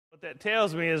What that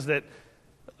tells me is that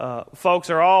folks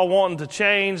are all wanting to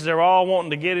change. They're all wanting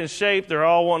to get in shape. They're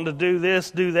all wanting to do this,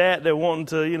 do that. They're wanting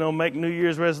to, make New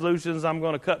Year's resolutions. I'm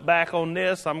going to cut back on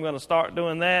this. I'm going to start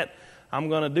doing that. I'm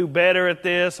going to do better at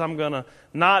this. I'm going to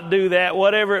not do that,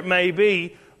 whatever it may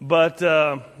be. But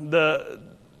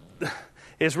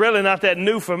it's really not that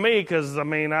new for me because, I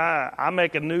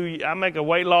make a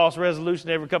weight loss resolution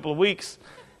every couple of weeks.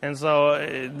 And so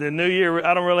the new year,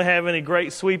 I don't really have any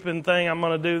great sweeping thing I'm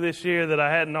going to do this year that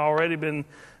I hadn't already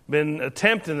been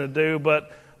attempting to do.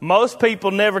 But most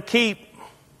people never keep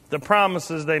the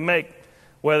promises they make,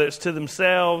 whether it's to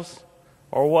themselves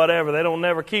or whatever. They don't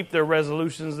never keep their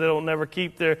resolutions. They don't never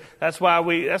keep their. That's why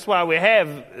every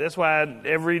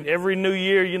new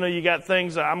year, you got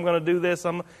things. I'm going to do this.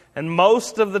 And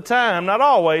most of the time, not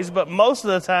always, but most of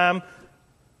the time,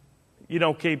 you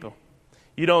don't keep them.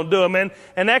 You don't do them, and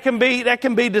that can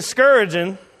be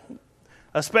discouraging,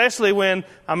 especially when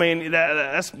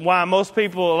that's why a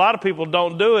lot of people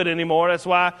don't do it anymore. That's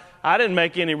why I didn't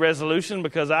make any resolution,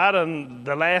 because I done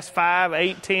the last 5,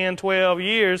 8, 10, 12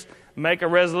 years make a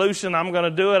resolution. I'm going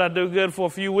to do it. I do good for a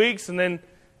few weeks, and then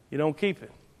you don't keep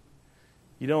it.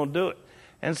 You don't do it,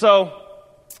 and so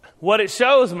what it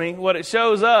shows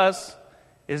us,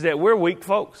 is that we're weak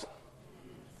folks.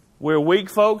 We're weak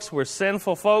folks. We're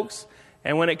sinful folks.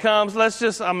 And when it comes,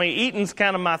 eating's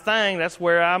kind of my thing. That's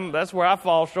where I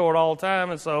fall short all the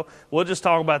time. And so we'll just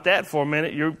talk about that for a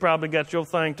minute. You probably got your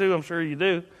thing too. I'm sure you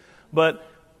do. But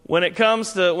when it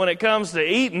comes to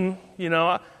eating,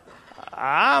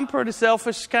 I'm a pretty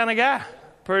selfish kind of guy,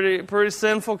 pretty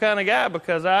sinful kind of guy,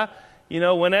 because I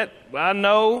know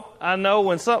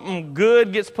when something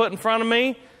good gets put in front of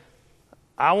me,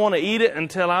 I want to eat it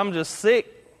until I'm just sick.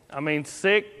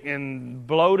 Sick and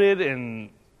bloated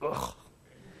and ugh.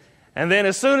 And then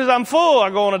as soon as I'm full,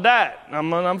 I go on a diet.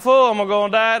 I'm full. I'm gonna go on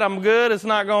a diet. I'm good. We're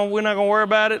not gonna worry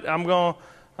about it. I'm gonna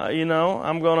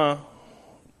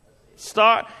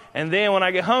start. And then when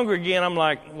I get hungry again, I'm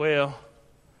like, well,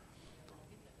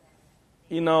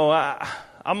 I'm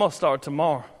gonna start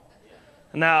tomorrow.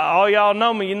 Now, all y'all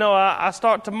know me. I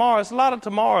start tomorrow. It's a lot of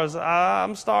tomorrows.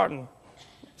 I'm starting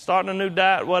a new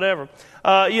diet, whatever.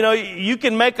 You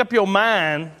can make up your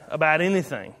mind about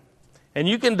anything. And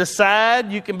you can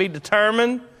decide, you can be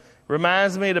determined.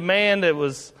 Reminds me of the man that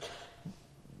was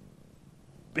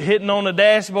hitting on the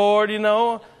dashboard,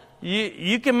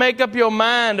 You can make up your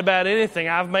mind about anything.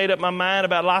 I've made up my mind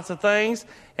about lots of things.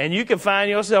 And you can find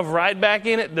yourself right back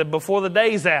in it before the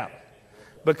day's out.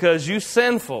 Because you're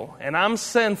sinful, and I'm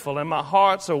sinful, and my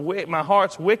heart's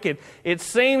wicked. It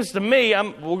seems to me,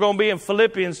 we're going to be in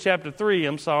Philippians chapter 3.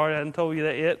 I'm sorry, I hadn't told you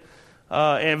that yet.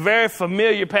 And very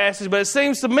familiar passage, but it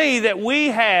seems to me that we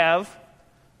have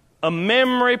a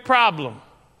memory problem.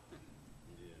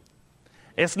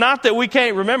 It's not that we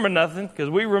can't remember nothing, because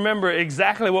we remember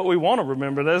exactly what we want to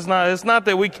remember. It's not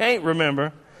that we can't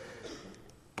remember.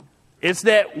 It's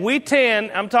that we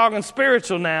tend, I'm talking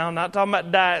spiritual now, not talking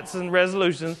about diets and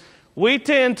resolutions. We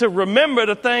tend to remember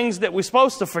the things that we're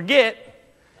supposed to forget,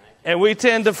 and we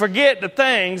tend to forget the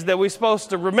things that we're supposed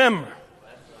to remember.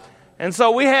 And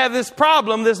so we have this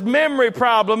problem, this memory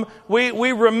problem. We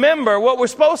remember what we're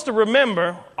supposed to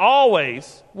remember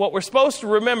always, what we're supposed to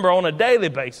remember on a daily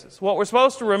basis, what we're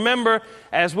supposed to remember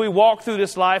as we walk through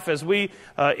this life, as we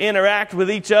interact with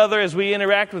each other, as we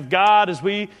interact with God, as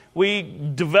we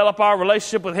develop our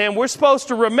relationship with Him. We're supposed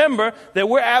to remember that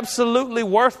we're absolutely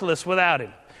worthless without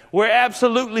Him. We're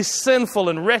absolutely sinful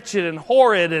and wretched and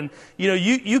horrid. And,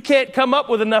 you can't come up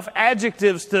with enough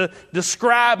adjectives to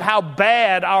describe how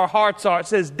bad our hearts are. It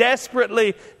says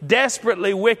desperately,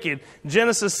 desperately wicked.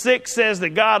 Genesis 6 says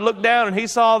that God looked down and He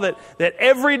saw that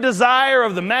every desire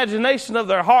of the imagination of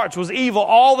their hearts was evil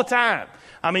all the time.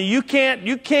 I can't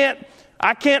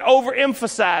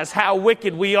overemphasize how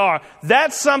wicked we are.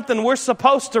 That's something we're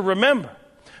supposed to remember.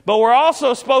 But we're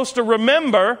also supposed to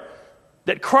remember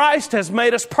that Christ has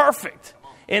made us perfect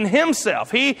in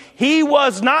Himself. He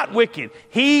was not wicked.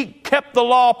 He kept the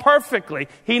law perfectly.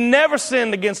 He never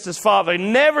sinned against His Father. He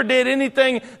never did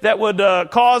anything that would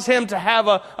cause Him to have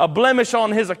a blemish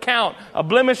on His account, a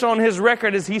blemish on His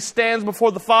record as He stands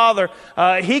before the Father.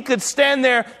 He could stand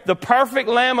there, the perfect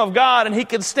Lamb of God, and He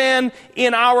could stand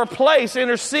in our place,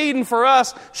 interceding for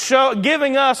us,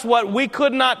 giving us what we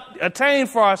could not attain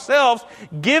for ourselves,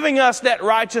 giving us that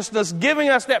righteousness, giving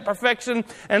us that perfection.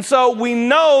 And so we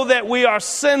know that we are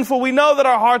sinful. We know that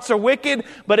our hearts are wicked,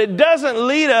 but it doesn't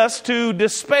lead us us to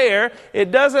despair.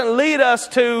 It doesn't lead us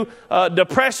to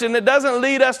depression. It doesn't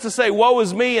lead us to say, woe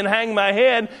is me, and hang my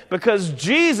head, because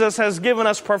Jesus has given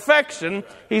us perfection.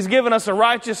 He's given us a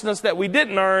righteousness that we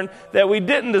didn't earn, that we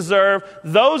didn't deserve.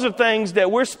 Those are things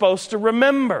that we're supposed to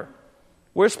remember.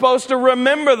 We're supposed to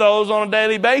remember those on a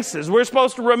daily basis. We're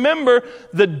supposed to remember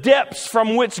the depths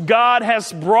from which God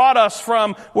has brought us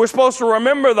from. We're supposed to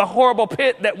remember the horrible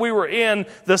pit that we were in,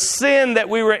 the sin that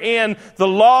we were in, the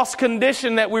lost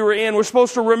condition that we were in. We're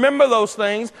supposed to remember those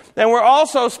things. And we're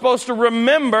also supposed to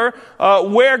remember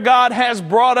where God has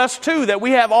brought us to, that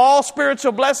we have all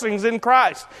spiritual blessings in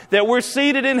Christ, that we're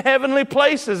seated in heavenly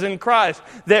places in Christ,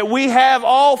 that we have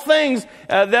all things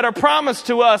that are promised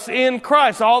to us in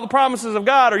Christ. All the promises of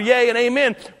God are yea and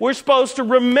amen. We're supposed to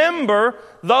remember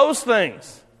those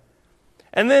things.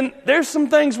 And then there's some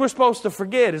things we're supposed to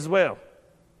forget as well.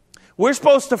 We're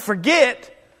supposed to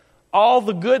forget all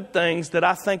the good things that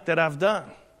I think that I've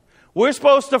done. We're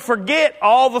supposed to forget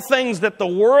all the things that the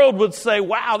world would say,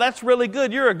 wow, that's really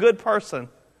good. You're a good person.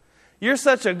 You're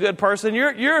such a good person.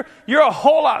 You're a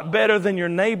whole lot better than your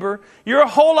neighbor. You're a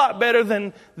whole lot better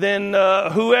than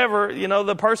whoever,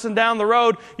 the person down the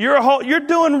road. You're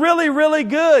doing really, really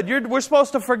good. We're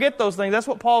supposed to forget those things. That's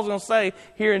what Paul's going to say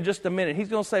here in just a minute. He's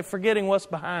going to say, forgetting what's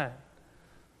behind,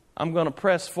 I'm going to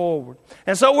press forward.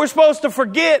 And so we're supposed to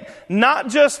forget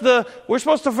we're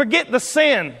supposed to forget the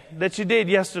sin that you did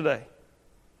yesterday.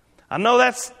 I know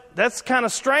that's kind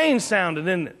of strange sounding,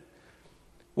 isn't it?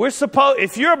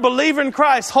 If you're a believer in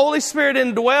Christ, Holy Spirit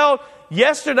indwelled,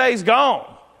 yesterday's gone.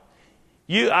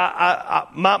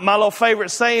 My little favorite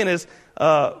saying is,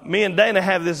 me and Dana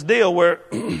have this deal where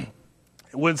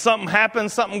when something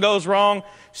happens, something goes wrong,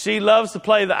 she loves to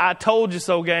play the I told you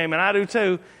so game, and I do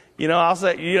too. I'll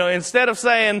say, instead of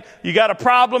saying, you got a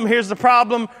problem, here's the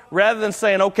problem, rather than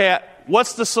saying, okay,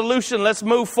 what's the solution? Let's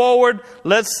move forward.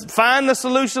 Let's find the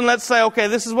solution. Let's say, okay,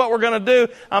 this is what we're going to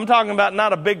do. I'm talking about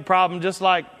not a big problem, just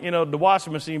like, the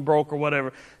washing machine broke or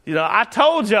whatever. I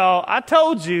told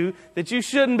you that you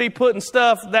shouldn't be putting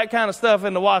that kind of stuff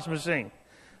in the washing machine.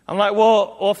 I'm like,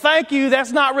 well, thank you.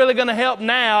 That's not really going to help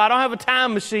now. I don't have a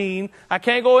time machine. I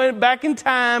can't go back in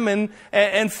time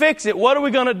and fix it. What are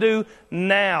we going to do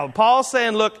now? Paul's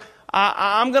saying, look,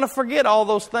 I'm going to forget all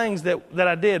those things that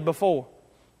I did before.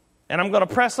 And I'm going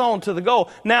to press on to the goal.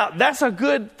 Now, that's a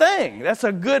good thing. That's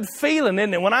a good feeling,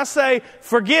 isn't it? When I say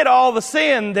forget all the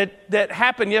sin that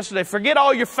happened yesterday, forget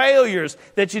all your failures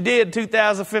that you did in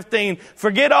 2015,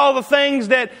 forget all the things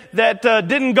that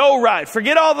didn't go right,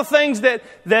 forget all the things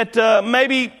that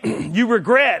maybe you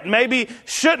regret, maybe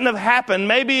shouldn't have happened,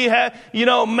 maybe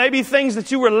things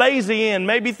that you were lazy in,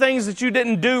 maybe things that you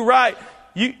didn't do right.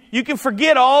 You can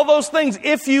forget all those things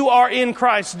if you are in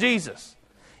Christ Jesus.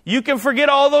 You can forget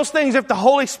all those things if the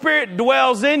Holy Spirit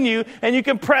dwells in you, and you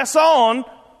can press on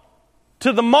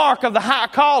to the mark of the high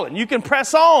calling. You can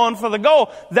press on for the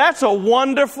goal. That's a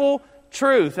wonderful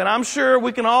truth. And I'm sure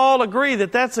we can all agree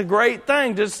that that's a great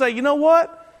thing to say, you know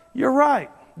what? You're right.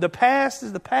 The past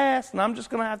is the past, and I'm just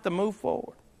going to have to move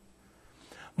forward.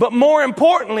 But more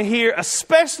importantly here,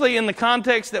 especially in the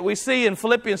context that we see in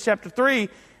Philippians chapter 3,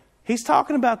 he's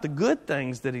talking about the good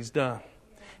things that he's done.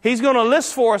 He's going to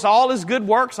list for us all his good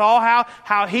works, all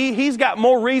how he's got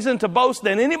more reason to boast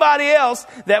than anybody else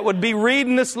that would be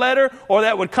reading this letter or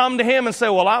that would come to him and say,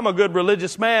 well, I'm a good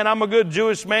religious man. I'm a good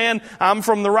Jewish man. I'm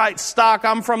from the right stock.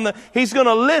 He's going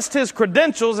to list his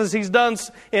credentials as he's done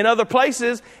in other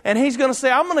places. And he's going to say,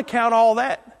 I'm going to count all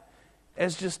that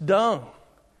as just dung.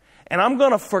 And I'm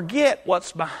going to forget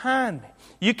what's behind me.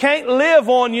 You can't live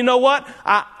on,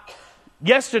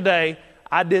 yesterday,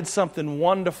 I did something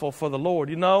wonderful for the Lord.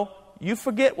 You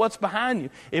forget what's behind you.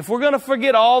 If we're going to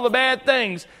forget all the bad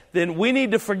things, then we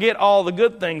need to forget all the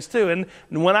good things too. And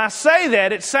when I say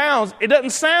that, it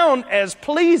doesn't sound as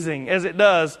pleasing as it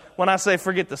does when I say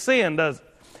forget the sin, does it?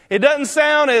 It doesn't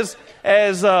sound as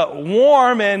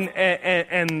warm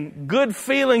and good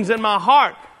feelings in my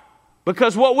heart.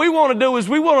 Because what we want to do is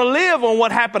we want to live on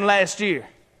what happened last year.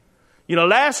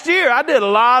 Last year I did a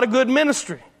lot of good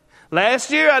ministry.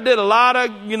 Last year, I did a lot of,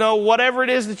 whatever it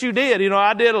is that you did.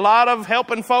 I did a lot of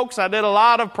helping folks. I did a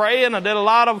lot of praying. I did a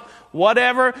lot of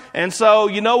whatever. And so,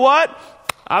 you know what?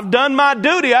 I've done my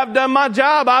duty. I've done my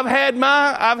job. I've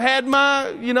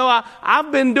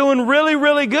been doing really,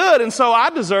 really good. And so I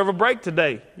deserve a break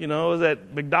today. Is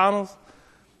at McDonald's?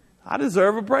 I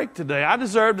deserve a break today. I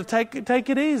deserve to take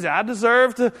it easy. I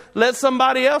deserve to let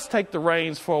somebody else take the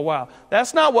reins for a while.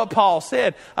 That's not what Paul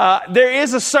said. There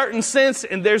is a certain sense,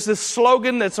 and there's this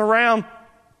slogan that's around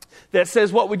that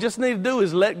says what we just need to do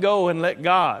is let go and let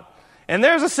God. And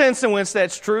there's a sense in which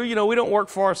that's true. You know, we don't work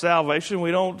for our salvation.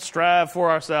 We don't strive for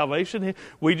our salvation.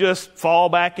 We just fall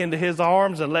back into His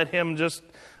arms and let Him just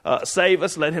save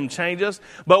us, let Him change us.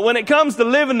 But when it comes to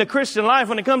living the Christian life,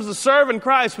 when it comes to serving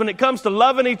Christ, when it comes to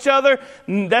loving each other,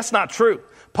 that's not true.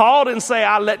 Paul didn't say,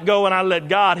 I let go and I let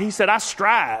God. He said, I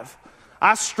strive.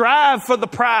 I strive for the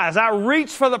prize. I reach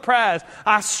for the prize.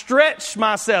 I stretch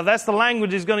myself. That's the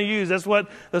language he's going to use. That's what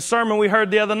the sermon we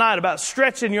heard the other night about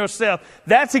stretching yourself.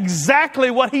 That's exactly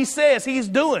what he says he's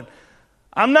doing.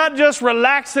 I'm not just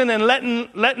relaxing and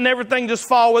letting everything just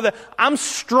fall with it. I'm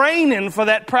straining for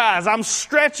that prize. I'm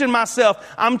stretching myself.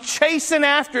 I'm chasing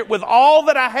after it with all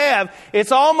that I have.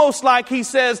 It's almost like he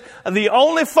says, the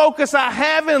only focus I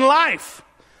have in life,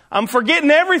 I'm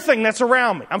forgetting everything that's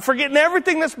around me. I'm forgetting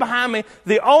everything that's behind me.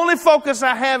 The only focus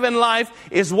I have in life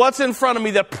is what's in front of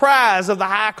me, the prize of the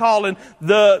high calling,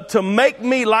 to make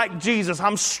me like Jesus.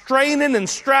 I'm straining and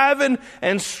striving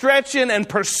and stretching and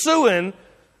pursuing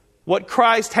what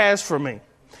Christ has for me.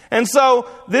 And so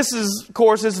this is, of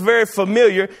course, it's very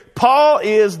familiar. Paul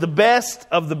is the best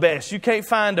of the best. You can't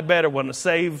find a better one to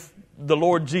save the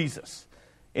Lord Jesus.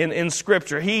 In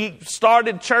Scripture. He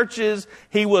started churches.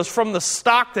 He was from the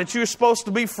stock that you're supposed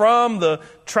to be from, the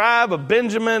tribe of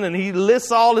Benjamin, and he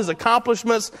lists all his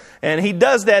accomplishments, and he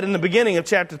does that in the beginning of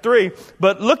chapter 3.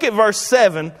 But look at verse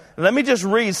 7. Let me just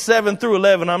read 7 through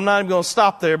 11. I'm not even going to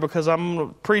stop there because I'm going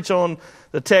to preach on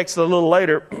the text a little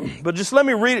later. But just let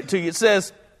me read it to you. It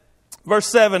says, verse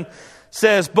 7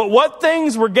 says, but what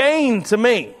things were gained to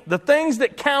me, the things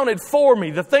that counted for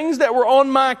me, the things that were on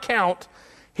my account,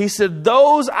 he said,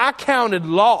 those I counted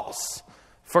loss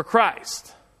for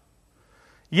Christ.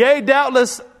 Yea,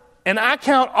 doubtless, and I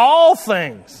count all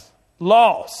things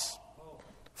loss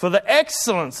for the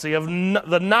excellency of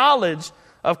the knowledge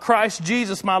of Christ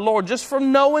Jesus my Lord, just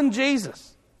from knowing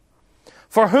Jesus,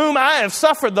 for whom I have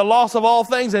suffered the loss of all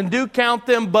things and do count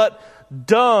them but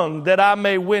dung that I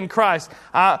may win Christ.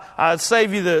 I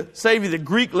save you the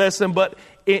Greek lesson, but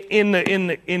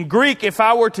in Greek, if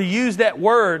I were to use that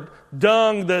word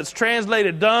dung, that's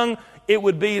translated dung, you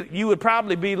would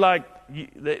probably be like,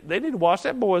 they need to wash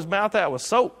that boy's mouth out with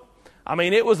soap. I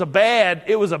mean, it was a bad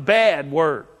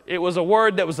word. It was a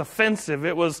word that was offensive.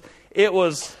 It was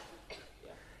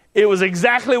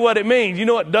exactly what it means. You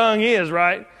know what dung is,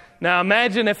 right? Now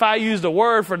imagine if I used a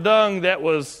word for dung that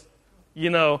was,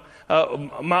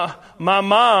 my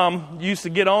mom used to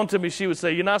get on to me. She would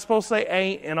say, you're not supposed to say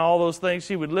ain't and all those things.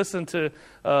 She would listen to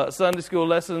Sunday school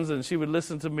lessons and she would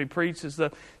listen to me preach and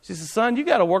stuff. She said, son, you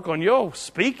got to work on your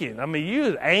speaking. I mean,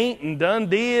 you ain't and done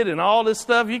did and all this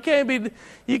stuff. You can't be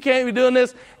doing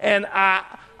this. And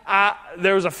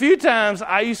there was a few times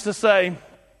I used to say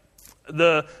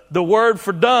the word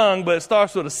for dung, but it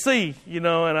starts with a C, and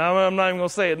I'm not even going to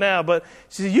say it now, but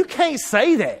she said, you can't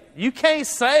say that. You can't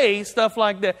say stuff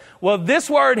like that. Well, this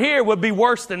word here would be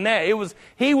worse than that.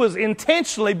 He was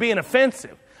intentionally being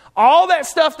offensive. All that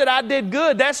stuff that I did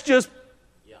good, that's just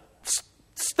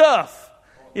stuff.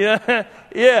 Yeah,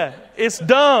 it's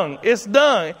dung. It's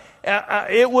dung.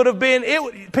 It would have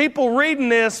been, people reading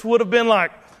this would have been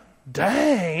like,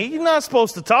 dang, you're not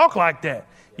supposed to talk like that.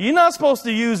 You're not supposed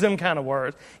to use them kind of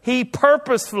words. He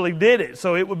purposefully did it,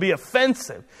 so it would be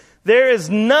offensive. There is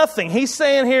nothing, he's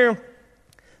saying here,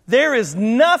 there is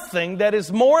nothing that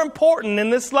is more important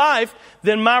in this life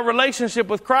than my relationship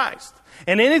with Christ.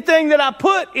 And anything that I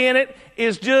put in it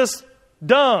is just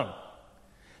dung.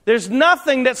 There's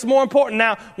nothing that's more important.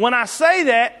 Now, when I say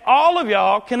that, all of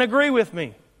y'all can agree with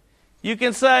me. You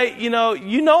can say, you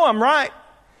know I'm right.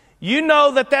 You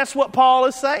know that that's what Paul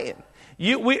is saying.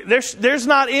 There's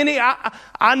not any,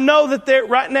 I know that there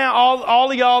right now,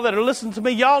 all of y'all that are listening to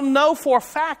me, y'all know for a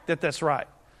fact that that's right.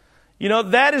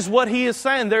 That is what he is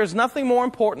saying. There's nothing more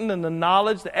important than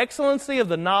the excellency of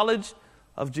the knowledge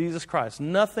of Jesus Christ.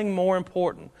 Nothing more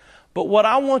important. But what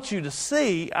I want you to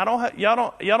see,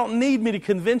 y'all don't need me to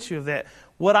convince you of that.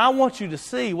 What I want you to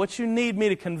see, what you need me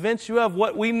to convince you of,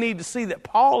 what we need to see that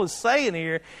Paul is saying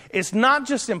here, it's not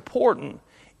just important,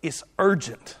 it's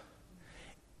urgent.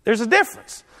 There's a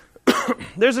difference.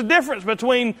 There's a difference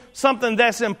between something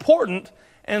that's important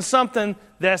and something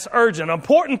that's urgent.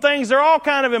 Important things, there are all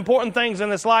kind of important things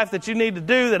in this life that you need to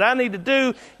do, that I need to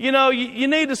do. You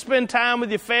need to spend time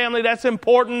with your family. That's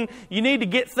important. You need to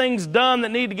get things done that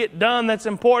need to get done. That's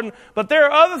important. But there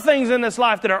are other things in this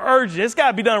life that are urgent. It's got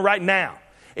to be done right now.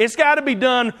 It's got to be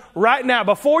done right now,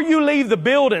 before you leave the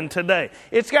building today.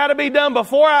 It's got to be done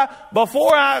before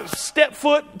I step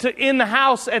foot in the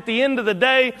house at the end of the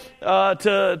day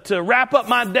to wrap up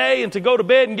my day and to go to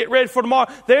bed and get ready for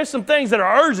tomorrow. There's some things that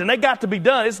are urgent. They got to be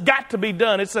done. It's got to be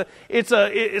done.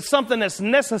 It's something that's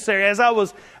necessary. As I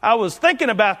was thinking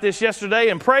about this yesterday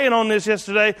and praying on this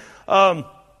yesterday,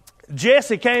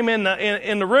 Jesse came in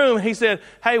the room. He said,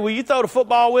 "Hey, will you throw the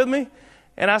football with me?"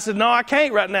 And I said, "No, I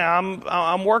can't right now.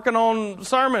 I'm working on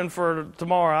sermon for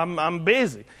tomorrow. I'm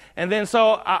busy." And then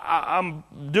so I'm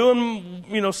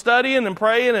doing, studying and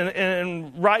praying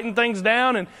and writing things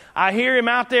down. And I hear him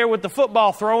out there with the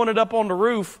football, throwing it up on the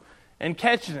roof and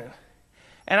catching it.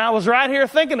 And I was right here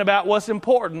thinking about what's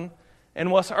important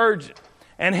and what's urgent.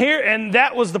 And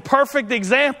that was the perfect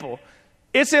example.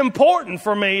 It's important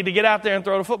for me to get out there and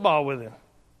throw the football with him.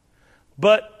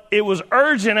 But it was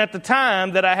urgent at the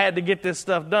time that I had to get this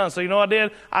stuff done. So you know what I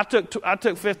did? I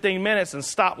took 15 minutes and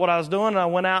stopped what I was doing, and I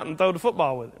went out and threw the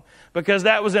football with him because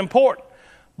that was important.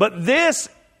 But this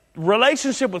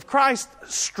relationship with Christ,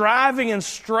 striving and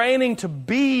straining to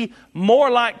be more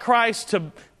like Christ,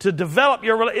 to develop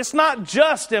your relationship, it's not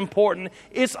just important.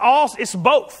 It's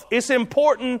both. It's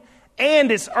important and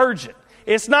it's urgent.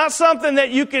 It's not something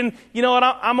that you can,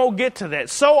 I'm going to get to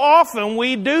that. So often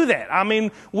we do that. I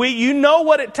mean, you know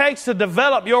what it takes to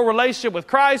develop your relationship with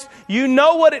Christ. You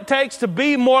know what it takes to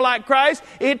be more like Christ.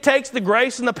 It takes the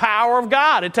grace and the power of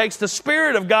God. It takes the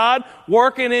Spirit of God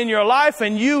working in your life,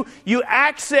 and you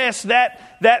access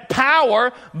that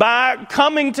power by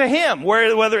coming to Him,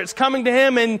 whether it's coming to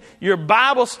Him in your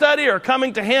Bible study or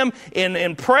coming to Him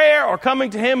in prayer or coming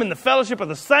to Him in the fellowship of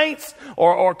the saints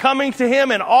or coming to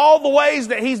Him in all the ways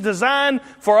that He's designed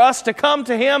for us to come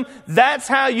to Him. That's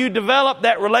how you develop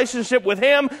that relationship with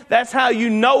Him. That's how you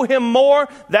know Him more.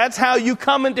 That's how you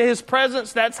come into His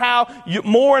presence. That's how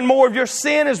more and more of your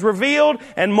sin is revealed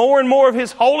and more of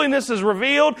His holiness is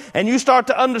revealed, and you start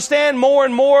to understand more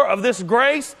and more of this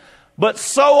grace. But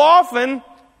so often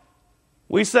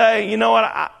we say, you know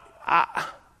what,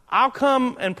 I'll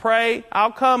come and pray,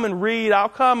 I'll come and read, I'll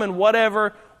come and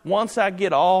whatever once I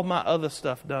get all my other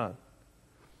stuff done.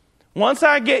 Once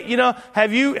I get,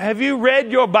 have you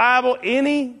read your Bible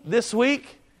any this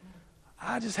week?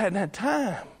 I just hadn't had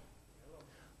time.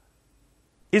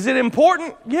 Is it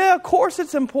important? Yeah, of course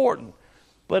it's important.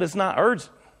 But it's not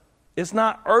urgent. It's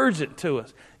not urgent to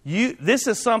us. This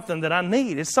is something that I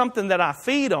need. It's something that I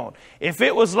feed on. If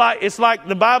it was it's like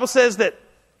the Bible says that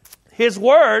His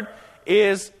Word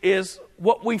is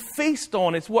what we feast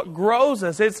on. It's what grows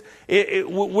us. We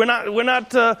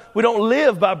don't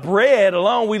live by bread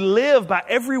alone. We live by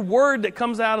every word that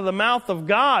comes out of the mouth of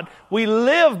God. We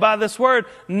live by this Word.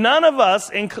 None of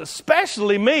us,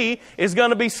 especially me, is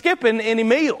going to be skipping any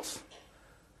meals.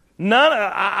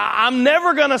 I'm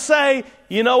never going to say,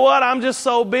 you know what, I'm just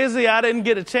so busy I didn't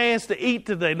get a chance to eat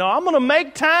today. No, I'm going to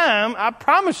make time. I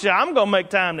promise you, I'm going to make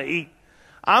time to eat.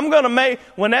 I'm going to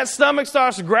when that stomach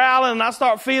starts growling and I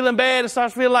start feeling bad, it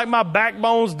starts feeling like my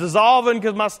backbone's dissolving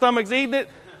because my stomach's eating it,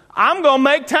 I'm going to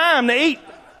make time to eat.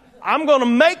 I'm going to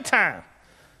make time.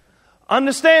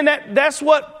 Understand that's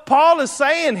what Paul is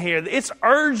saying here. It's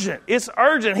urgent. It's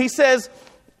urgent. He says,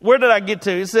 where did I get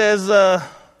to? He says,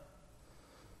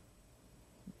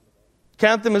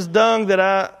 count them as dung that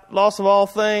I lost of all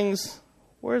things.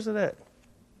 Where's it at?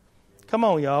 Come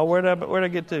on, y'all. Where'd I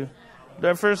get to?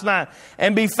 Verse 9.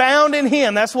 And be found in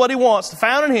Him. That's what he wants. To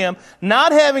found in Him,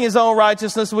 not having his own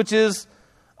righteousness, which is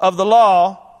of the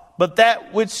law, but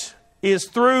that which is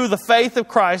through the faith of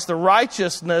Christ, the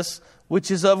righteousness which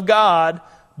is of God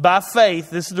by faith.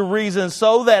 This is the reason,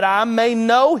 so that I may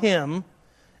know Him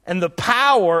and the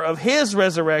power of His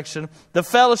resurrection, the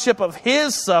fellowship of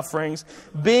His sufferings,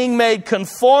 being made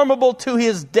conformable to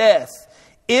His death,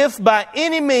 if by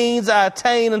any means I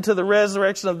attain unto the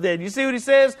resurrection of the dead. You see what he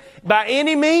says? By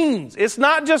any means. It's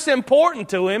not just important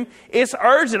to him, it's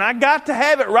urgent. I got to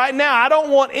have it right now. I don't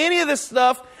want any of this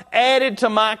stuff added to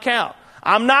my account.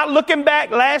 I'm not looking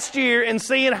back last year and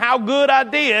seeing how good I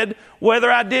did,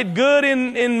 whether I did good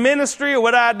in ministry or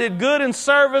whether I did good in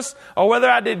service or whether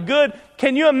I did good.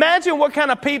 Can you imagine what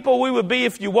kind of people we would be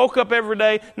if you woke up every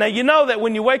day? Now, you know that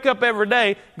when you wake up every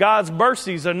day, God's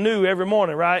mercies are new every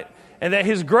morning, right? And that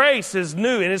His grace is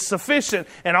new and it's sufficient.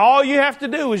 And all you have to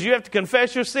do is you have to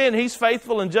confess your sin. He's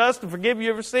faithful and just to forgive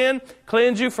you of your sin,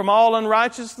 cleanse you from all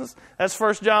unrighteousness. That's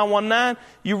 1 John 1:9.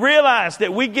 You realize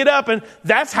that we get up and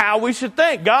that's how we should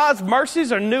think. God's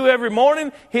mercies are new every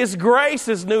morning. His grace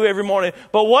is new every morning.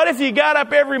 But what if you got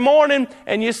up every morning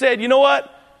and you said, you know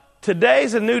what?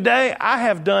 Today's a new day. I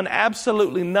have done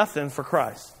absolutely nothing for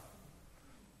Christ.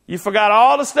 You forgot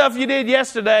all the stuff you did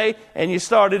yesterday, and you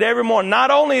started every morning.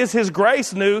 Not only is His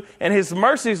grace new and His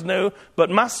mercies new, but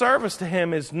my service to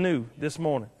Him is new this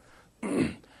morning.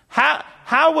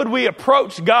 How would we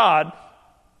approach God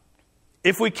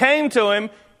if we came to Him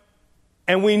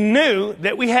and we knew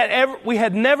that we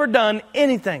had never done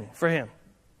anything for Him?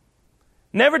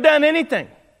 Never done anything.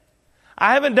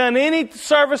 I haven't done any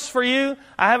service for you.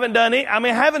 I haven't done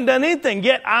anything.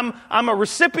 Yet I'm a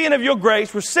recipient of your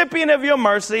grace, recipient of your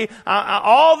mercy.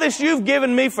 All this you've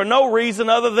given me for no reason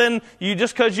other than you,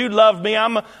 just because you loved me.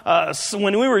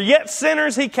 When we were yet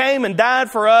sinners, He came and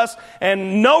died for us,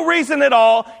 and no reason at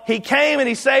all. He came and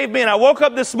He saved me, and I woke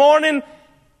up this morning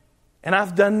and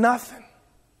I've done nothing.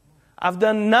 I've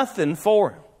done nothing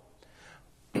for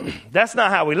Him. That's not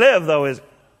how we live, though, is it?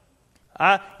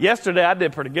 Yesterday I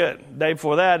did pretty good. The day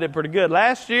before that I did pretty good.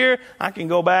 Last year I can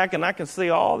go back and I can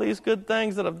see all these good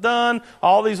things that I've done.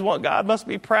 All these, God must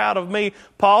be proud of me.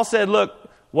 Paul said, look,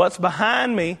 what's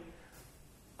behind me,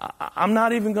 I'm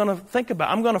not even going to think about.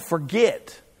 I'm going to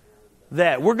forget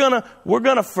that. We're going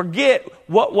to forget.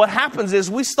 What happens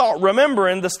is we start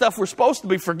remembering the stuff we're supposed to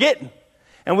be forgetting.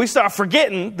 And we start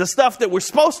forgetting the stuff that we're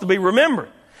supposed to be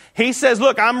remembering. He says,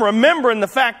 look, I'm remembering the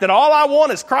fact that all I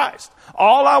want is Christ.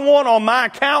 All I want on my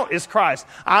account is Christ.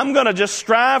 I'm going to just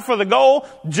strive for the goal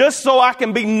just so I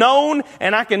can be known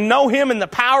and I can know Him in the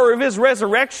power of His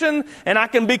resurrection, and I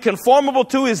can be conformable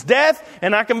to His death,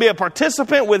 and I can be a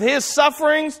participant with His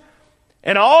sufferings.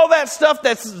 And all that stuff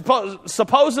that's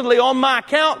supposedly on my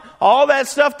account, all that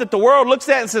stuff that the world looks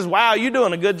at and says, wow, you're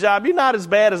doing a good job. You're not as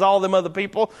bad as all them other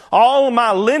people. All of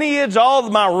my lineage, all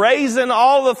of my raising,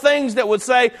 all the things that would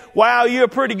say, wow, you're a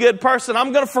pretty good person.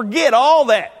 I'm going to forget all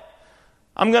that.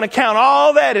 I'm going to count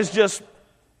all that as just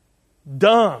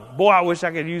dung. Boy, I wish I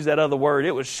could use that other word.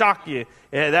 It would shock you.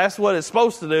 Yeah, that's what it's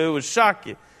supposed to do. It would shock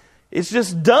you. It's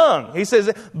just dung. He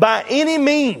says, by any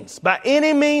means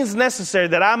necessary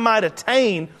that I might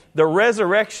attain the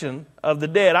resurrection of the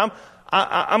dead.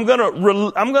 I'm going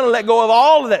to let go of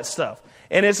all of that stuff.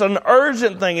 And it's an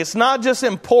urgent thing. It's not just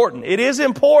important. It is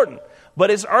important, but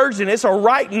it's urgent. It's a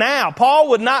right now. Paul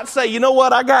would not say, you know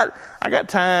what, I got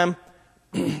time.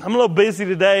 I'm a little busy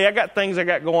today. I got things I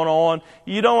got going on.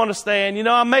 You don't understand.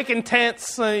 I'm making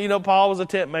tents. Paul was a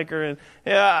tent maker, and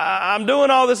I'm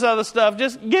doing all this other stuff.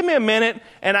 Just give me a minute,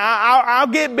 and I'll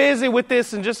get busy with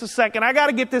this in just a second. I got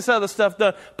to get this other stuff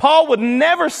done. Paul would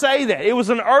never say that. It was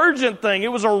an urgent thing.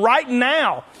 It was a right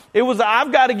now. It was,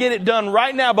 I've got to get it done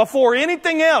right now before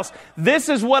anything else. This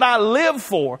is what I live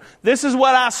for. This is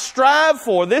what I strive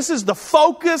for. This is the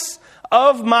focus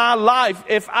of my life.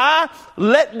 If I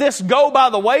let this go by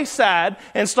the wayside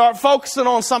and start focusing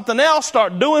on something else,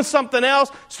 start doing something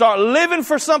else, start living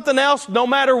for something else, no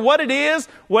matter what it is,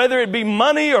 whether it be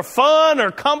money or fun or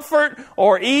comfort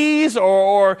or ease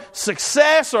or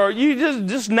success or you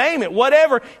just name it,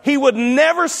 whatever, he would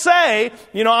never say,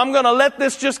 I'm going to let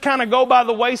this just kind of go by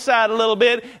the wayside a little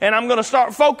bit and I'm going to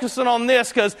start focusing on this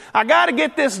because I got to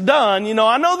get this done.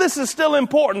 I know this is still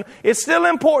important. It's still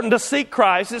important to seek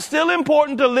Christ. It's still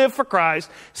important to live for Christ.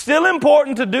 Still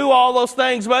important to do all those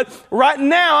things. But right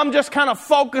now, I'm just kind of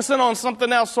focusing on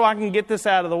something else so I can get this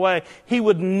out of the way. He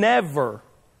would never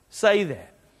say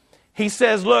that. He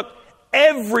says, look,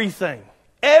 everything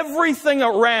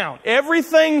around,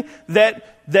 everything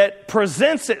that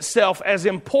presents itself as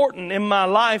important in my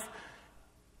life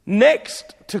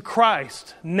next to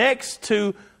Christ, next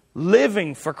to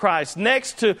living for Christ,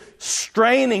 next to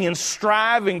straining and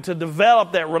striving to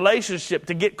develop that relationship,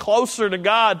 to get closer to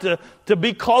God, to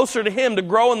be closer to Him, to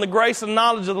grow in the grace and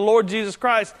knowledge of the Lord Jesus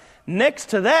Christ. Next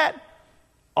to that,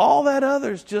 all that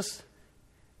other is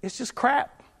it's just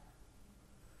crap.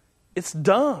 It's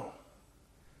dung.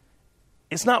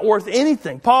 It's not worth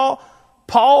anything. Paul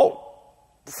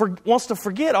wants to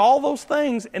forget all those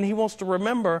things, and he wants to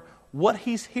remember what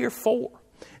he's here for.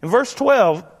 In verse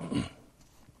 12,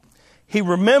 he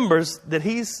remembers that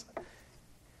he's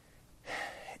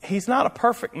not a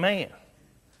perfect man.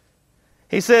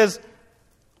 He says,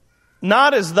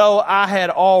 not as though I had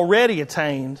already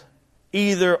attained,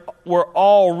 either were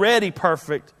already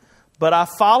perfect, but I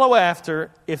follow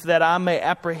after, if that I may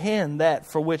apprehend that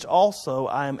for which also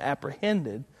I am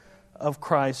apprehended of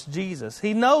Christ Jesus.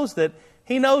 He knows that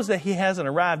he hasn't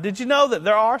arrived. Did you know that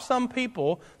there are some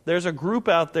people, there's a group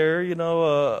out there, they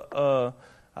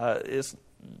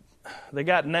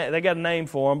got a name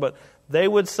for them, but they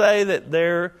would say that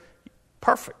they're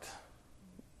perfect.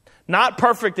 Not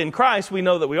perfect in Christ. We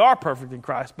know that we are perfect in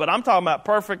Christ, but I'm talking about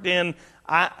perfect in,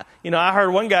 I heard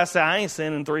one guy say, I ain't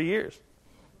sinned in 3 years.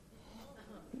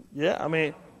 Yeah,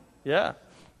 yeah.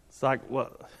 It's like,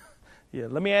 well, yeah,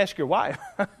 let me ask your wife.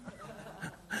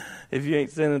 if you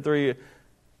ain't sinned in 3 years.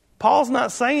 Paul's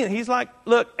not saying, he's like,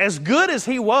 look, as good as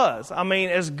he was, I mean,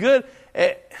 as good,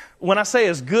 when I say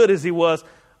as good as he was,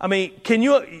 I mean, can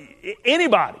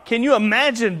you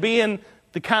imagine being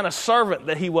the kind of servant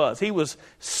that he was? He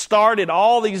started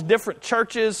all these different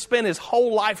churches, spent his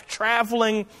whole life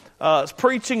traveling,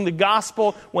 preaching the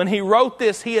gospel. When he wrote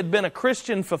this, he had been a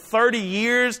Christian for 30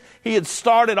 years. He had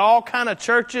started all kind of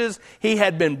churches. He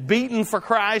had been beaten for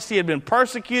Christ. He had been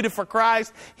persecuted for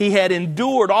Christ. He had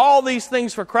endured all these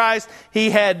things for Christ. He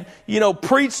had,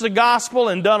 preached the gospel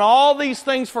and done all these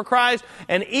things for Christ.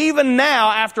 And even now,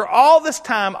 after all this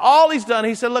time, all he's done,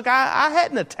 he said, look, I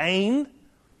hadn't attained.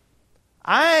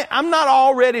 I'm not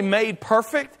already made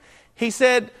perfect. He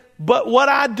said, but what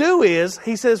I do is,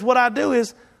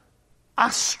 I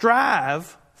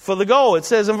strive for the goal. It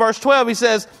says in verse 12, he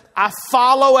says, I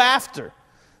follow after.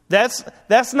 That's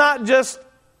not just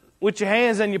with your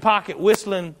hands in your pocket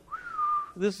whistling,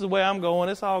 this is the way I'm going,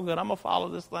 it's all good, I'm going to follow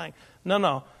this thing.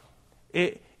 No.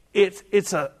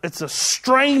 It's a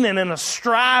straining and a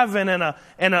striving and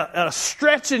a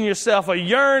stretching yourself, a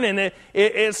yearning.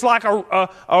 It's like a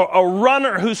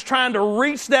runner who's trying to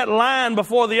reach that line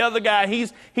before the other guy.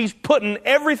 He's putting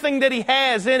everything that he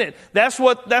has in it. That's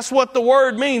what the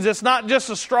word means. It's not just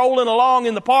a strolling along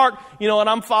in the park, and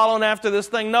I'm following after this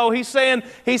thing. No, he's saying,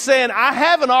 I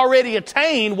haven't already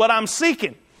attained what I'm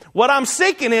seeking. What I'm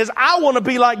seeking is I want to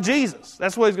be like Jesus.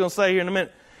 That's what he's going to say here in a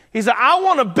minute. He said, I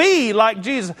want to be like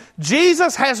Jesus.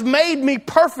 Jesus has made me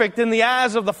perfect in the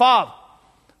eyes of the Father.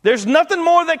 There's nothing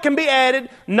more that can be added,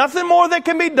 nothing more that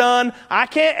can be done. I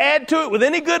can't add to it with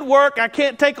any good work. I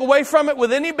can't take away from it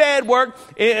with any bad work.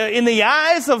 In the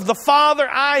eyes of the Father,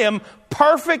 I am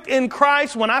perfect in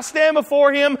Christ. When I stand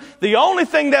before Him, the only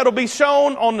thing that will be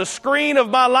shown on the screen of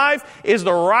my life is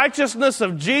the righteousness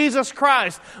of Jesus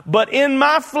Christ. But in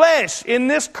my flesh, in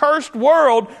this cursed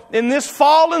world, in this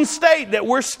fallen state that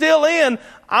we're still in,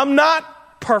 I'm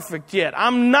not perfect yet.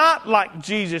 I'm not like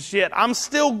Jesus yet. I'm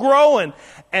still growing.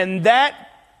 And that,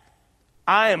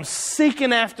 I am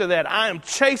seeking after that. I am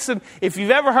chasing. If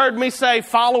you've ever heard me say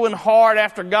following hard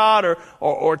after God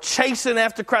or chasing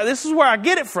after Christ, this is where I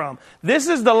get it from. This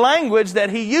is the language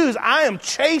that he used. I am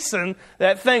chasing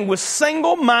that thing with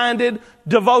single-minded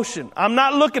devotion. I'm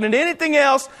not looking at anything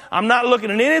else. I'm not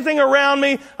looking at anything around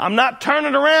me. I'm not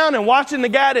turning around and watching the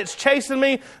guy that's chasing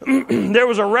me. There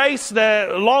was a race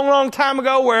that a long time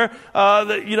ago where,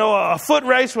 a foot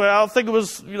race where I think it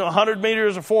was, 100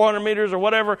 meters or 400 meters or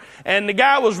whatever. And the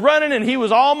guy was running and he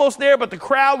was almost there, but the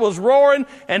crowd was roaring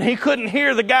and he couldn't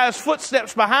hear the guy's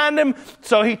footsteps behind him.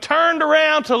 So he turned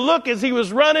around to look as he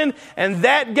was running, and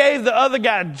that gave the other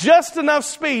guy just enough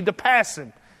speed to pass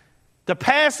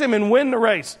him and win the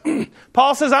race.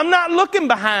 Paul says, I'm not looking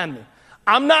behind me.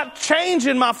 I'm not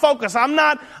changing my focus. I'm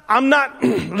not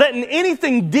letting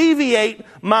anything deviate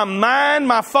my mind,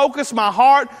 my focus, my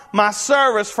heart, my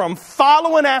service from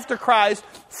following after Christ,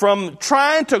 from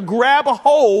trying to grab a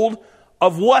hold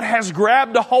of what has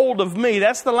grabbed a hold of me.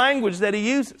 That's the language that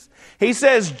he uses. He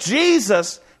says,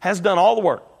 Jesus has done all the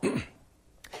work.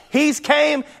 He's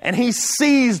came and he's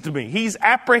seized me. He's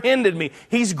apprehended me.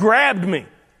 He's grabbed me.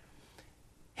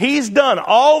 He's done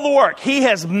all the work. He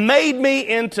has made me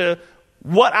into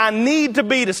what I need to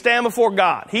be to stand before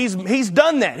God. He's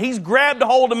done that. He's grabbed a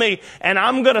hold of me, and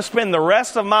I'm going to spend the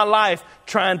rest of my life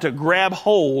trying to grab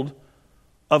hold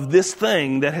of this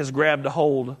thing that has grabbed a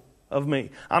hold of me.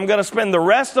 I'm going to spend the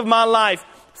rest of my life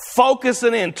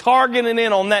focusing in, targeting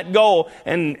in on that goal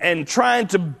and trying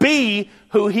to be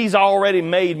who He's already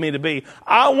made me to be.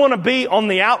 I want to be on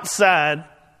the outside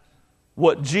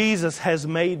what Jesus has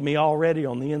made me already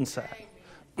on the inside.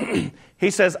 He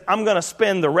says, I'm going to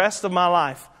spend the rest of my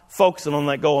life focusing on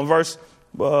that goal. In verse,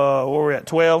 where we're at,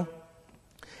 12,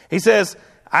 he says,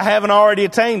 I haven't already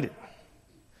attained it.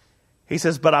 He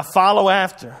says, but I follow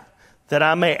after, that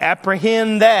I may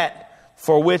apprehend that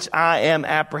for which I am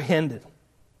apprehended.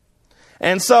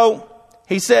 And so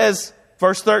he says,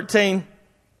 verse 13,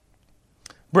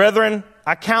 brethren,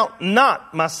 I count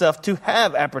not myself to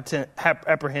have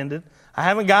apprehended. I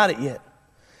haven't got it yet.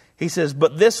 He says,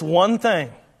 but this one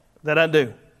thing that I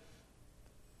do,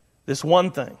 this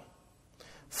one thing,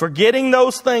 forgetting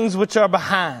those things which are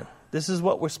behind. This is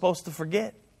what we're supposed to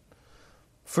forget.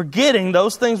 Forgetting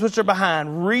those things which are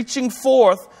behind, reaching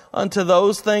forth unto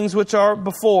those things which are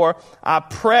before, I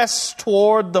press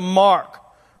toward the mark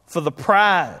for the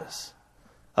prize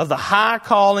of the high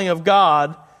calling of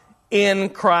God in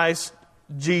Christ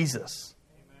Jesus.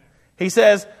 Amen. He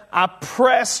says, I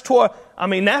press toward.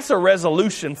 That's a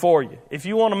resolution for you. If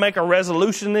you want to make a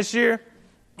resolution this year,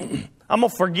 I'm going to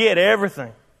forget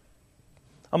everything.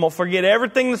 I'm going to forget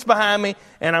everything that's behind me,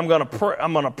 and I'm going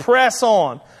to press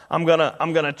on. I'm going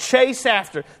to chase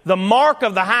after the mark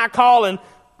of the high calling.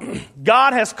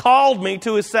 God has called me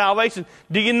to His salvation.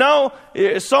 Do you know,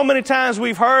 so many times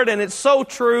we've heard, and it's so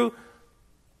true,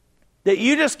 that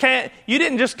you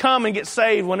didn't just come and get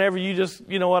saved whenever you just,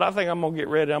 you know what, I think I'm going to get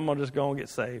ready, I'm going to just go and get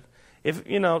saved. If,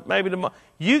 you know, maybe tomorrow.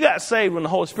 You got saved when the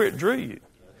Holy Spirit drew you.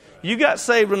 You got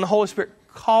saved when the Holy Spirit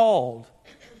called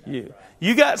you.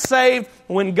 You got saved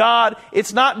when God,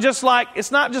 it's not just like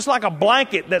a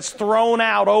blanket that's thrown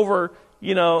out over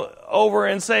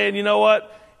and saying, you know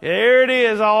what, here it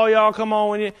is, all y'all come on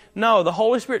with you. No, the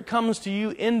Holy Spirit comes to you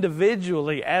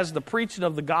individually as the preaching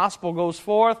of the gospel goes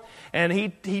forth, and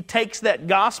He takes that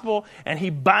gospel and He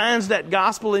binds that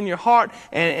gospel in your heart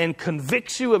and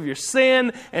convicts you of your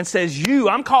sin and says,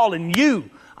 I'm calling you.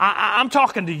 I'm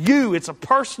talking to you. It's a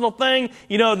personal thing.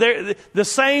 You know, the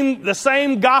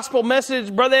same gospel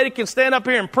message. Brother Eddie can stand up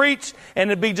here and preach, and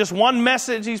it'd be just one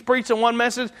message. He's preaching one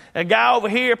message. A guy over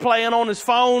here playing on his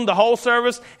phone the whole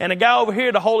service, and a guy over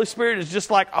here, the Holy Spirit is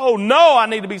just like, oh no, I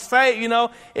need to be saved. You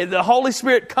know, the Holy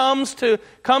Spirit comes to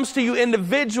you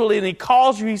individually, and He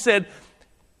calls you. He said,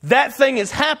 that thing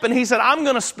has happened. He said, I'm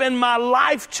going to spend my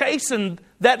life chasing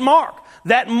that mark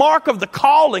of the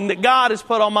calling that God has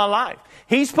put on my life.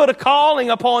 He's put a calling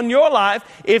upon your life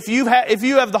if you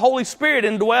have the Holy Spirit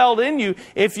indwelled in you,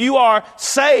 if you are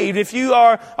saved, if you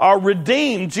are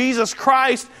redeemed, Jesus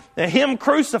Christ, Him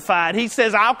crucified. He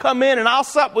says, I'll come in and I'll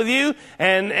sup with you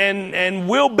and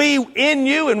we'll be in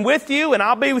you and with you, and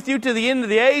I'll be with you to the end of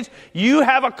the age. You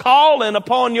have a calling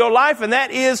upon your life, and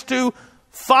that is to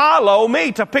follow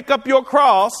me, to pick up your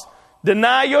cross,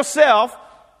 deny yourself,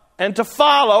 and to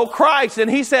follow Christ.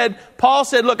 And Paul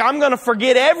said, look, I'm going to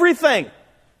forget everything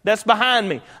that's behind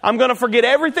me. I'm going to forget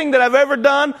everything that I've ever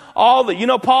done.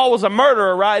 Paul was a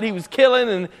murderer, right? He was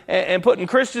killing and putting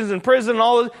Christians in prison and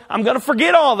all this. I'm going to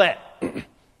forget all that.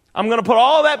 I'm going to put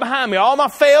all that behind me. All my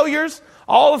failures,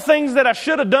 all the things that I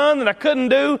should have done that I couldn't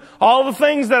do, all the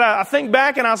things that I think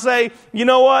back and I say, you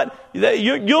know what?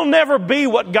 You'll never be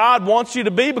what God wants you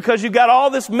to be because you've got all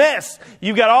this mess.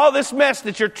 You've got all this mess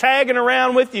that you're tagging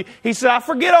around with you. He said, I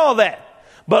forget all that.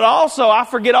 But also, I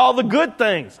forget all the good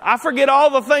things. I forget all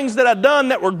the things that I've done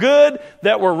that were good,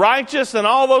 that were righteous, and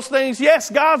all those things. Yes,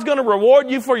 God's going to reward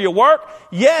you for your work.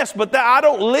 Yes, but I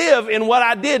don't live in what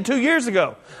I did 2 years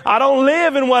ago. I don't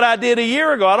live in what I did a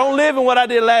year ago. I don't live in what I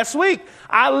did last week.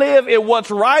 I live in what's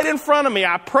right in front of me.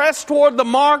 I press toward the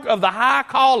mark of the high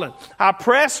calling. I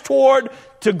press toward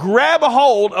to grab a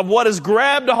hold of what has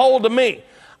grabbed a hold of me.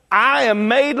 I am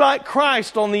made like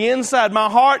Christ on the inside. My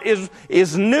heart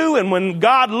is new, and when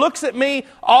God looks at me,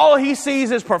 all He sees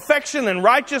is perfection and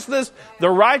righteousness, the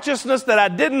righteousness that I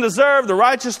didn't deserve, the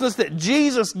righteousness that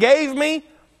Jesus gave me.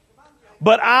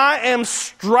 But I am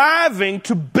striving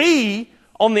to be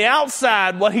on the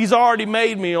outside what He's already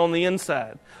made me on the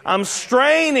inside. I'm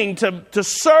straining to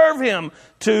serve Him,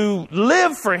 to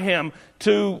live for Him,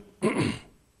 to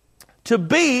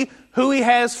be who He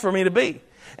has for me to be.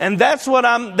 And that's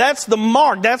the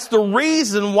mark. That's the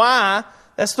reason why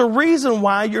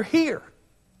you're here.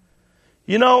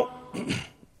 You know,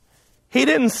 He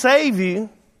didn't save you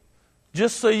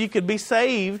just so you could be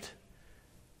saved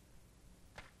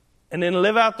and then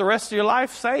live out the rest of your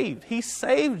life saved. He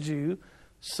saved you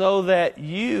so that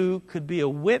you could be a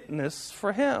witness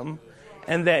for Him,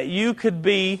 and that you would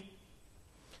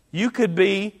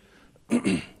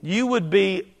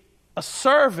be a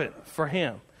servant for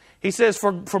Him. He says,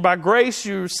 for by grace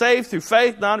you're saved through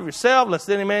faith, not of yourself, lest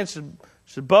any man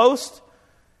should boast.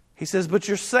 He says, but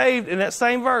you're saved, in that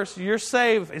same verse, you're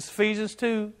saved, it's Ephesians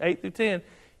 2, 8 through 10.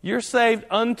 You're saved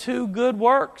unto good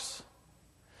works.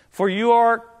 For you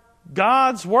are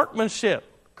God's workmanship,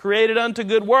 created unto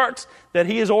good works, that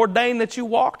He has ordained that you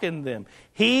walk in them.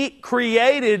 He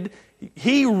recreated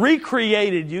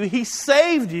you, He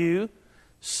saved you,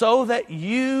 so that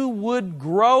you would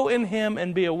grow in Him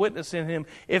and be a witness in Him.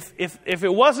 If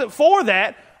it wasn't for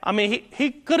that, I mean, He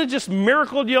could have just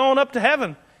miracled you on up to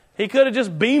heaven. He could have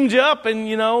just beamed you up and,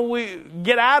 we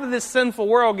get out of this sinful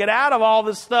world, get out of all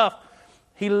this stuff.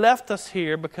 He left us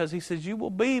here because He says, you will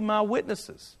be my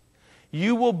witnesses.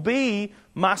 You will be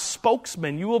my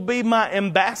spokesman. You will be my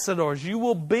ambassadors. You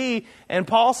will be, and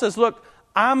Paul says, look,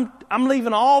 I'm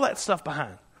leaving all that stuff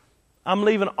behind. I'm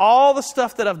leaving all the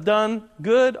stuff that I've done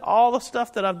good, all the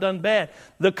stuff that I've done bad.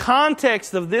 The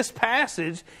context of this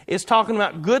passage is talking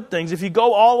about good things. If you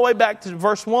go all the way back to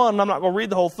verse 1, I'm not going to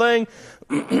read the whole thing,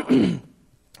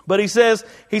 but he says,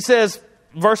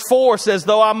 verse 4 says,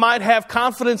 though I might have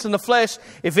confidence in the flesh,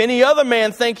 if any other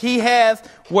man think he hath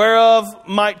whereof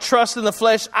might trust in the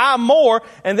flesh, I more.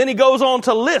 And then he goes on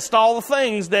to list all the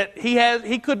things that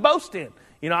he could boast in.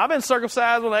 You know, I've been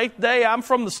circumcised on the 8th day. I'm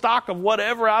from the stock of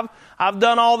whatever. I've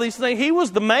done all these things. He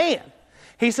was the man.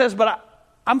 He says, but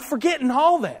I'm forgetting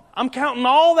all that. I'm counting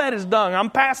all that as dung.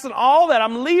 I'm passing all that.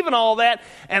 I'm leaving all that.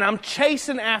 And I'm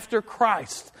chasing after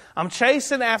Christ. I'm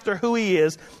chasing after who He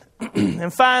is.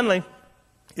 And finally,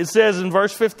 it says in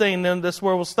verse 15, then this is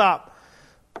where we'll stop.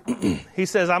 He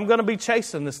says, I'm going to be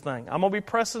chasing this thing. I'm going to be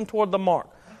pressing toward the mark.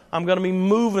 I'm going to be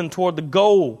moving toward the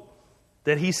goal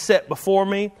that He set before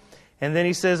me. And then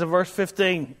he says in verse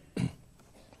 15,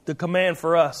 the command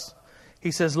for us.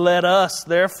 He says, let us,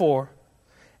 therefore,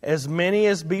 as many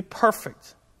as be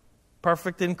perfect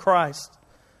in Christ,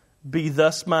 be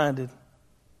thus minded.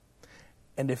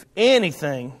 And if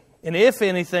anything,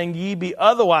 ye be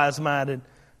otherwise minded,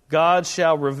 God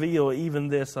shall reveal even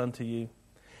this unto you.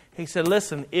 He said,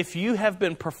 listen, if you have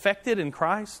been perfected in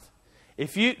Christ,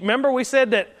 remember we said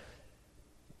that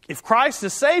if Christ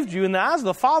has saved you in the eyes of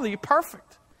the Father, you're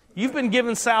perfect. You've been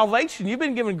given salvation. You've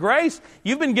been given grace.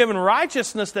 You've been given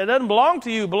righteousness that doesn't belong to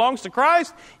you. It belongs to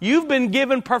Christ. You've been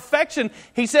given perfection.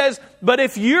 He says, but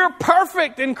if you're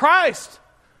perfect in Christ,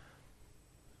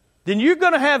 then you're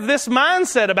going to have this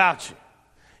mindset about you.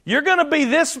 You're going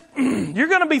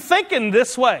to be thinking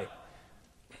this way.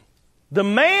 The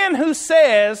man who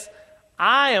says,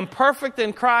 I am perfect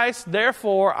in Christ,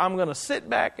 therefore I'm going to sit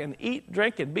back and eat,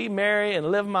 drink, and be merry and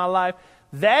live my life.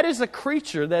 That is a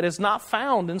creature that is not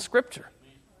found in Scripture.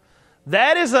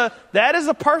 That is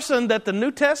a person that the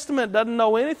New Testament doesn't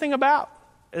know anything about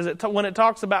when it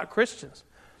talks about Christians.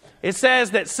 It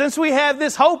says that since we have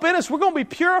this hope in us, we're going to be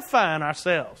purifying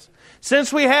ourselves.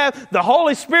 Since we have the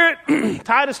Holy Spirit,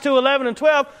 Titus 2:11 and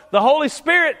 12, the Holy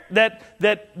Spirit, that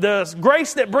the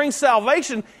grace that brings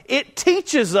salvation, it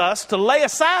teaches us to lay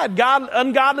aside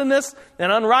ungodliness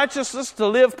and unrighteousness, to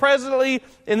live presently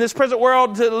in this present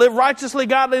world, to live righteously,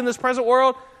 godly in this present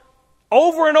world.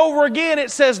 Over and over again,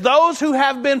 it says those who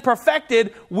have been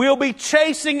perfected will be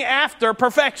chasing after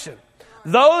perfection.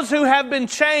 Those who have been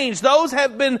changed, those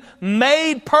have been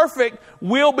made perfect,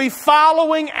 will be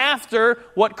following after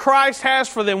what Christ has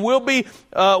for them. Will be,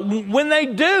 when they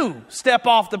do step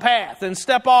off the path and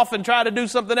step off and try to do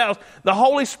something else, the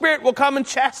Holy Spirit will come and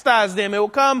chastise them.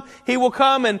 He will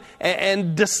come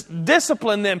and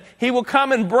discipline them. He will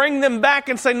come and bring them back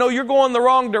and say, no, you're going the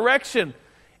wrong direction.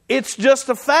 It's just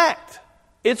a fact.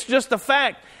 It's just a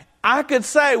fact. I could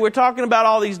say, we're talking about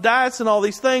all these diets and all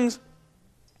these things.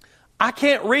 I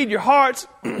can't read your hearts.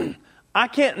 I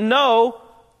can't know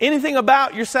anything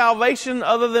about your salvation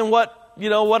other than what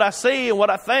I see and what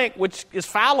I think, which is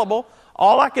fallible.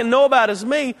 All I can know about is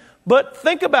me. But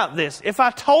think about this. If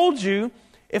I told you,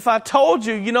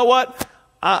 you know what?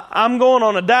 I'm going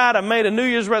on a diet. I made a New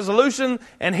Year's resolution,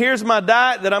 and here's my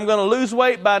diet that I'm going to lose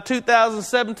weight by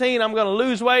 2017. I'm going to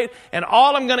lose weight, and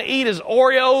all I'm going to eat is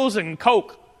Oreos and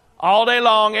Coke all day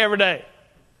long, every day.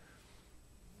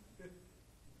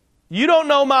 You don't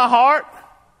know my heart,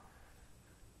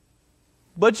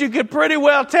 but you could pretty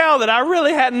well tell that I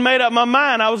really hadn't made up my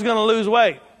mind I was going to lose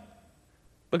weight.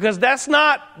 Because that's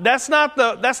not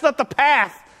the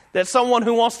path that someone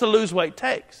who wants to lose weight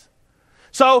takes.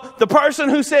 So the person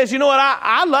who says, you know what,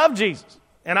 I love Jesus,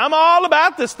 and I'm all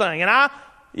about this thing, and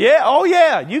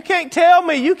you can't tell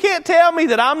me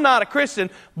that I'm not a Christian,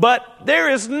 but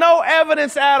there is no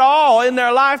evidence at all in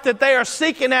their life that they are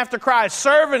seeking after Christ,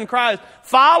 serving Christ,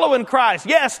 following Christ.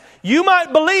 Yes, you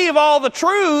might believe all the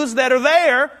truths that are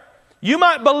there. You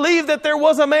might believe that there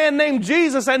was a man named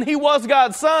Jesus and He was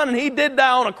God's Son and He did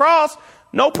die on a cross.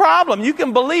 No problem. You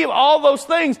can believe all those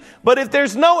things. But if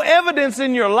there's no evidence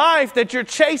in your life that you're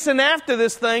chasing after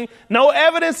this thing, no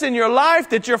evidence in your life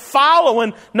that you're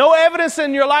following, no evidence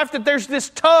in your life that there's this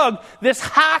tug, this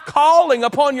high calling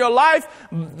upon your life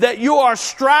that you are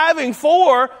striving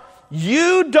for,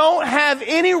 you don't have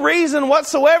any reason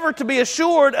whatsoever to be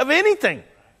assured of anything.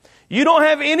 You don't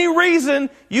have any reason.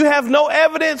 You have no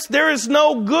evidence. There is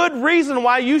no good reason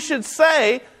why you should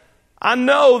say, I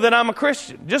know that I'm a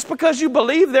Christian. Just because you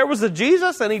believe there was a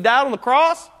Jesus and He died on the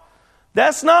cross,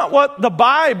 that's not what the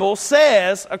Bible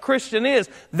says a Christian is.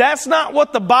 That's not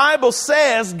what the Bible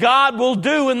says God will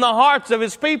do in the hearts of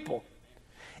His people.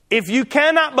 If you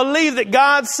cannot believe that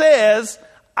God says,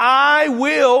 I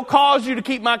will cause you to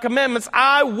keep my commandments,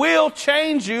 I will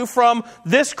change you from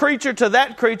this creature to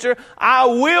that creature, I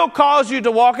will cause you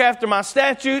to walk after my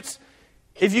statutes,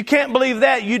 if you can't believe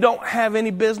that, you don't have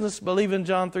any business believing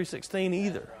John 3:16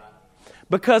 either.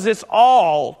 Because it's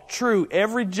all true.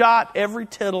 Every jot, every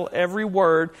tittle, every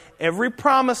word, every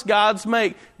promise God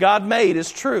made is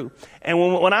true.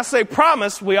 And when I say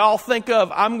promise, we all think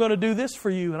of, I'm going to do this for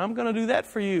you and I'm going to do that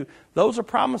for you. Those are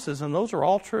promises and those are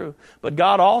all true. But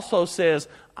God also says,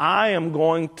 I am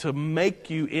going to make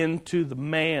you into the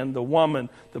man, the woman,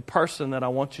 the person that I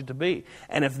want you to be.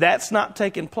 And if that's not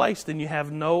taking place, then you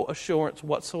have no assurance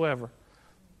whatsoever.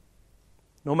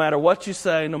 No matter what you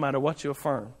say, no matter what you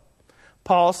affirm.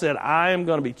 Paul said, I am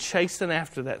going to be chasing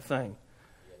after that thing.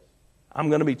 I'm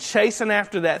going to be chasing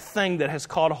after that thing that has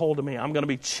caught a hold of me. I'm going to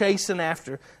be chasing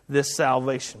after this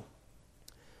salvation.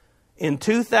 In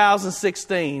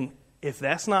 2016, if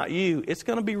that's not you, it's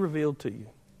going to be revealed to you.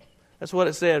 That's what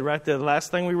it said right there. The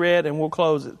last thing we read, and we'll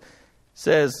close it. It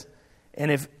says, and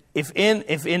if in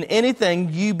anything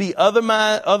you be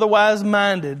otherwise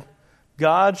minded,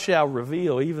 God shall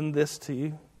reveal even this to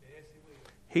you.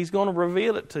 He's going to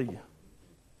reveal it to you.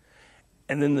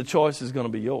 And then the choice is going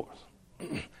to be yours.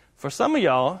 For some of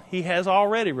y'all, He has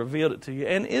already revealed it to you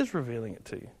and is revealing it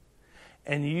to you.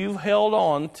 And you've held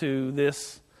on to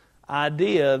this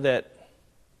idea that,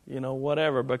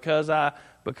 whatever, because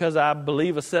I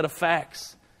believe a set of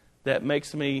facts that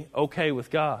makes me okay with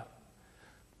God.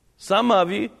 Some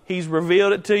of you, He's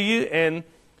revealed it to you, and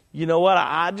you know what?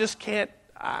 I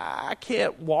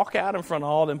can't walk out in front of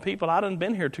all them people. I done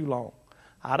been here too long.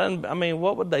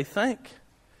 What would they think?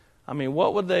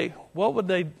 What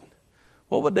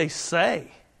would they say?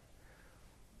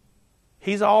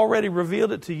 He's already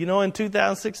revealed it to you. In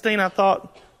 2016, I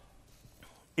thought,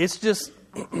 it's just,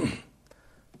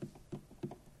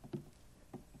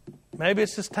 maybe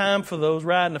it's just time for those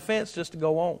riding the fence just to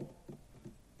go on.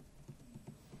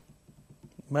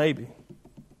 Maybe.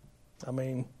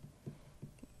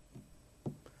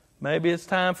 Maybe it's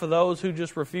time for those who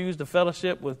just refuse to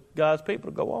fellowship with God's people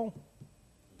to go on.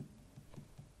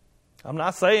 I'm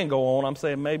not saying go on. I'm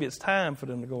saying maybe it's time for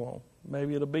them to go on.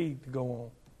 Maybe it'll be to go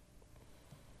on.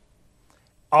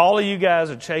 All of you guys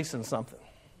are chasing something.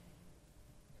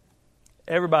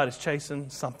 Everybody's chasing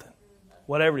something.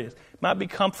 Whatever it is. Might be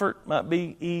comfort, might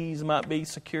be ease, might be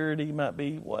security, might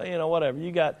be, whatever.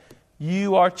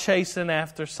 You are chasing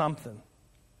after something.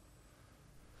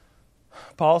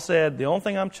 Paul said, the only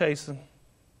thing I'm chasing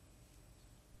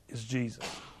is Jesus.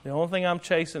 The only thing I'm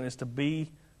chasing is to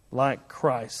be like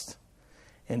Christ.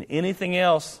 And anything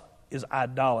else is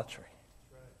idolatry.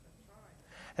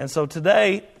 And so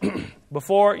today,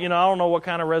 before, I don't know what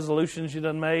kind of resolutions you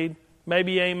done made.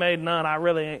 Maybe you ain't made none. I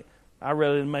really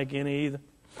didn't make any either.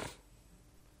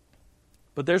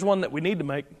 But there's one that we need to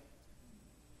make.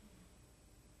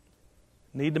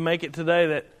 Need to make it today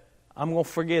that I'm going to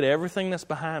forget everything that's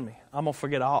behind me. I'm going to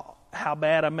forget how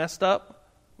bad I messed up.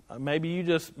 Maybe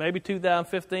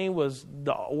 2015 was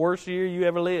the worst year you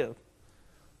ever lived.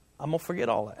 I'm going to forget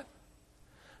all that.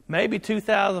 Maybe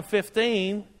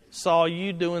 2015 saw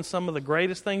you doing some of the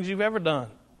greatest things you've ever done.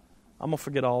 I'm going to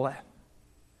forget all that.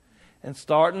 And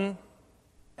starting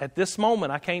at this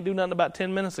moment, I can't do nothing about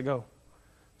 10 minutes ago.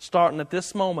 Starting at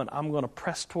this moment, I'm going to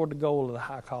press toward the goal of the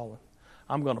high calling.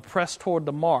 I'm going to press toward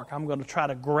the mark. I'm going to try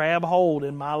to grab hold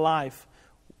in my life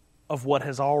of what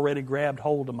has already grabbed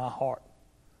hold of my heart.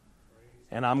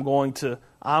 And I'm going to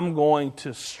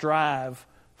strive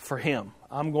for Him.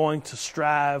 I'm going to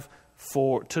strive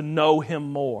to know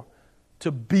Him more,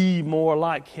 to be more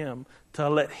like Him, to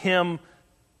let Him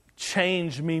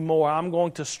change me more. I'm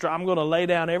going to lay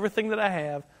down everything that I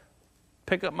have,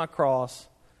 pick up my cross,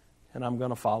 and I'm going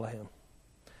to follow Him.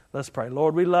 Let's pray.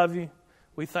 Lord, we love You.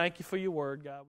 We thank You for Your word, God.